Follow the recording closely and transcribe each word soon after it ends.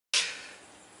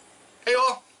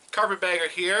Carpetbagger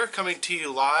here, coming to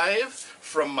you live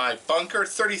from my bunker,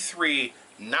 33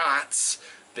 knots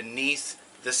beneath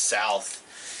the South.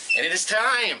 And it is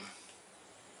time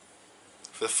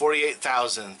for the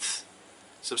 48,000th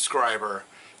subscriber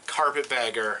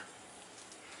Carpetbagger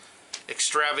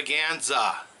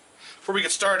extravaganza. Before we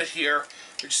get started here,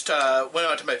 we just went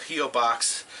out to my P.O.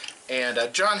 box, and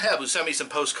John Hebb, who sent me some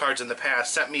postcards in the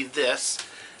past, sent me this.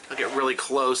 I'll get really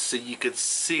close so you could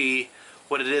see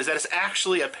what it is. That is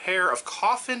actually a pair of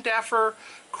coffin daffer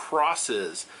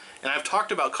crosses. And I've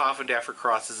talked about coffin daffer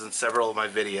crosses in several of my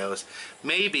videos.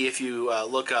 Maybe if you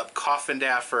look up coffin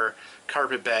daffer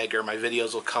Carpetbagger, my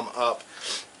videos will come up.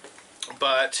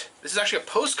 But this is actually a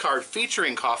postcard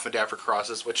featuring coffin daffer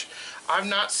crosses, which I've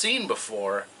not seen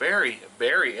before. Very,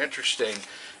 very interesting.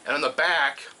 And on the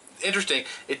back, interesting,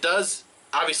 it does,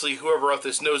 obviously whoever wrote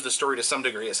this knows the story to some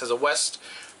degree. It says a West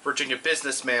Virginia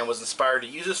businessman was inspired to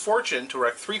use his fortune to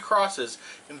erect 3 crosses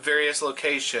in various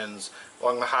locations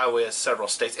along the highway of several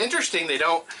states. Interesting, they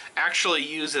don't actually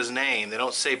use his name. They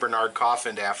don't say Bernard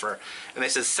Coffin Daffer. And they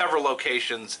say several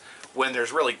locations when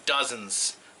there's really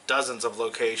dozens of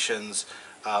locations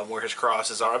where his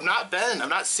crosses are. I've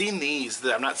not seen these.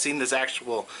 I've not seen this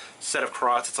actual set of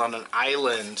crosses. It's on an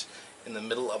island in the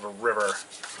middle of a river.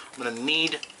 I'm going to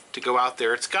need to go out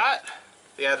there. It's got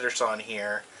the address on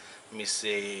here. Let me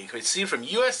see. Can we see from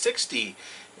US 60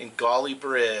 in Gauley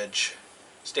Bridge.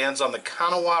 Stands on the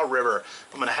Kanawha River.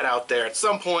 I'm going to head out there at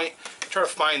some point, try to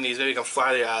find these. Maybe I can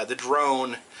fly the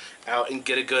drone out and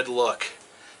get a good look.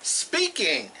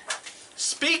 Speaking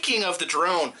of the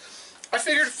drone, I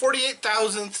figured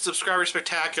 48,000th subscriber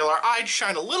spectacular, I'd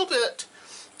shine a little bit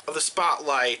of the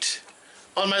spotlight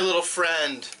on my little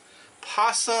friend,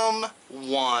 Possum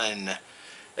 1.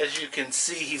 As you can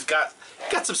see, he's got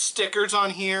some stickers on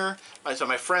here. So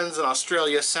my friends in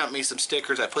Australia sent me some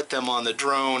stickers. I put them on the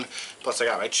drone. Plus I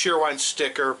got my Cheerwine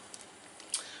sticker.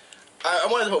 I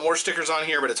wanted to put more stickers on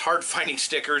here, but it's hard finding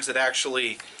stickers that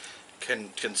actually can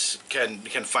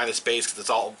find the space because it's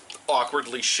all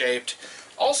awkwardly shaped.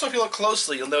 Also, if you look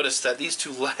closely, you'll notice that these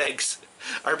 2 legs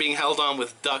are being held on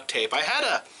with duct tape. I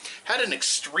had an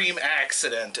extreme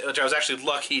accident, which I was actually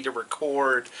lucky to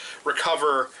recover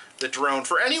the drone.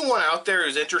 For anyone out there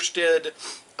who's interested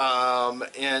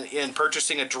in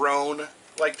purchasing a drone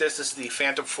like this is the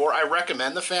Phantom 4. I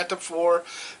recommend the Phantom 4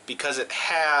 because it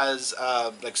has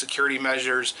like security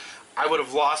measures. I would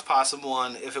have lost Possum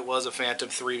 1 if it was a Phantom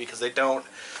 3 because they don't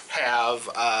have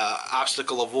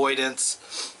obstacle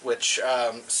avoidance, which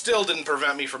still didn't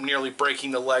prevent me from nearly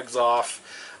breaking the legs off.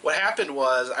 What happened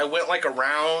was I went like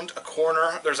around a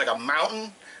corner. There's like a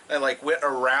mountain. And I like went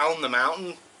around the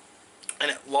mountain and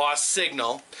it lost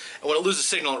signal. And when it loses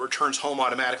signal, it returns home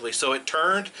automatically. So it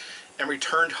turned and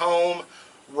returned home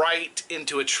right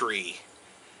into a tree.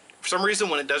 For some reason,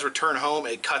 when it does return home,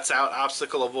 it cuts out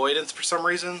obstacle avoidance for some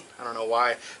reason. I don't know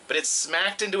why. But it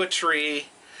smacked into a tree.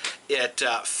 It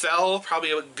fell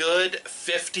probably a good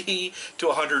 50 to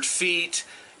 100 feet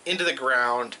into the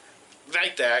ground.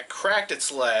 Like that. Cracked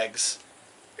its legs.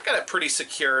 I got it pretty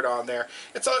secured on there.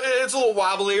 It's a little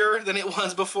wobblier than it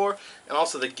was before. And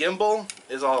also the gimbal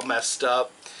is all messed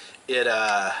up. It,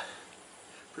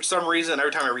 for some reason,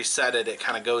 every time I reset it, it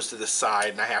kind of goes to the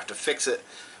side and I have to fix it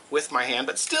with my hand.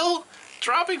 But still,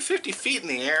 dropping 50 feet in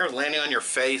the air, landing on your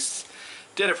face,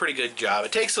 did a pretty good job.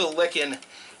 It takes a licking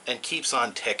and keeps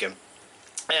on ticking.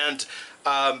 And,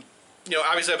 you know,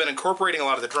 obviously I've been incorporating a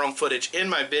lot of the drone footage in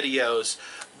my videos.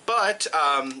 But,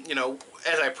 you know,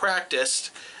 as I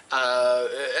practiced,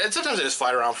 and sometimes I just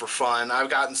fly around for fun, I've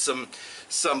gotten some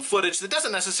footage that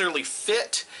doesn't necessarily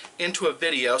fit into a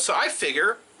video. So I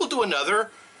figure we'll do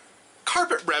another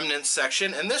Carpet Remnants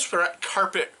section. And this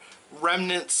Carpet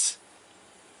Remnants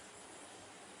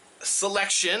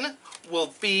selection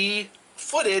will be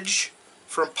footage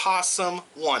from Possum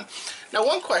 1. Now,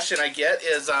 one question I get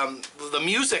is the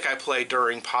music I play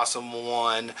during Possum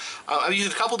 1. I've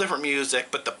used a couple different music,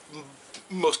 but the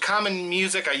most common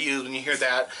music I use when you hear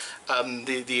that,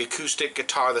 the acoustic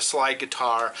guitar, the slide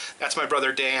guitar, that's my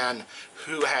brother Dan,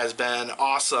 who has been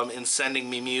awesome in sending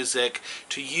me music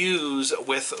to use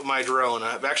with my drone.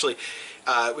 I've actually,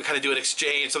 we kind of do an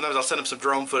exchange. Sometimes I'll send him some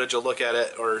drone footage, he'll look at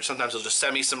it, or sometimes he'll just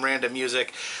send me some random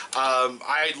music.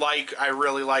 I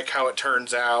really like how it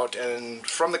turns out, and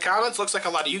from the comments, looks like a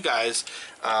lot of you guys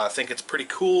think it's pretty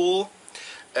cool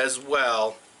as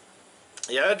well.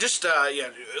 Yeah, just yeah,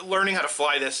 learning how to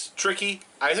fly this tricky.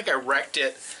 I think I wrecked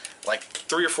it like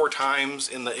 3 or 4 times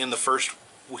in the first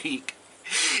week.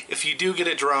 if you do get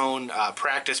a drone,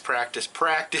 practice. Probably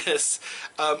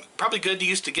good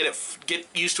to get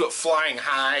used to it flying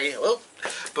high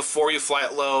before you fly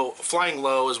it low. Flying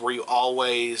low is where you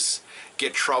always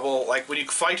get trouble. Like when you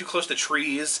fly too close to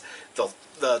trees, the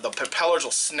propellers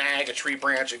will snag a tree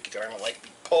branch and kind of like be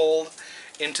pulled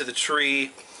into the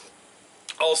tree.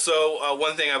 Also,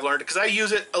 one thing I've learned, because I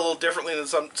use it a little differently than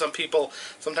some people,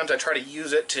 sometimes I try to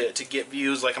use it to get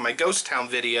views, like in my ghost town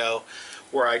video,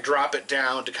 where I drop it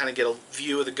down to kind of get a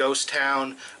view of the ghost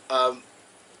town.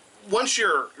 Once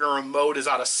your remote is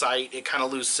out of sight, it kind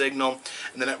of loses signal,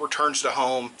 and then it returns to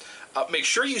home. Make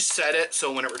sure you set it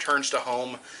so when it returns to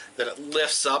home that it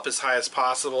lifts up as high as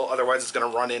possible, otherwise it's going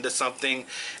to run into something.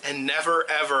 And never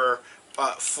ever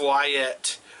fly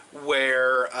it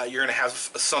where you're going to have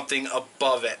something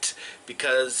above it,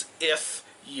 because if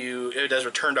it does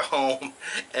return to home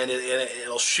and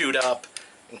it'll shoot up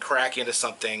and crack into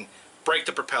something, break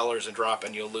the propellers and drop,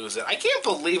 and you'll lose it. I can't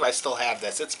believe I still have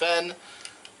this. It's been,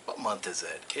 what month is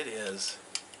it? It is,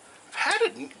 I've had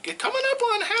it coming up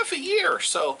on half a year,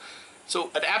 so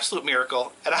an absolute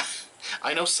miracle. And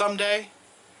I know someday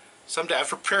I've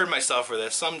prepared myself for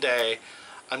this. Someday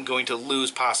I'm going to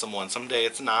lose Possum 1. Someday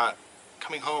it's not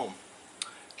coming home.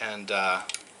 And the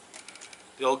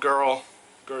old girl,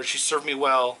 she served me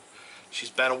well. She's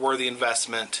been a worthy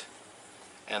investment,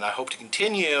 and I hope to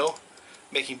continue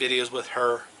making videos with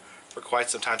her for quite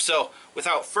some time. So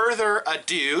without further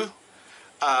ado,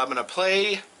 I'm going to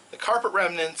play the Carpet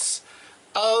Remnants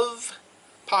of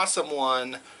Possum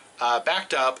 1,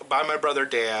 backed up by my brother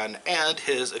Dan and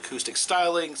his acoustic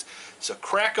stylings. So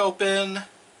crack open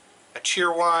a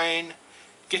Cheerwine,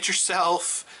 get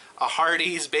yourself a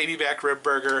Hardee's baby back rib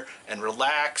burger, and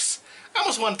relax. I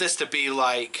almost want this to be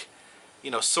like,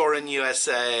 you know, Soarin'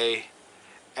 USA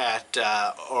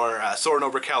or Soarin'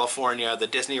 over California, the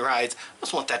Disney rides. I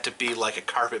just want that to be like a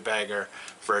Carpetbagger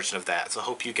version of that. So I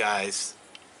hope you guys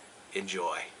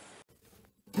enjoy.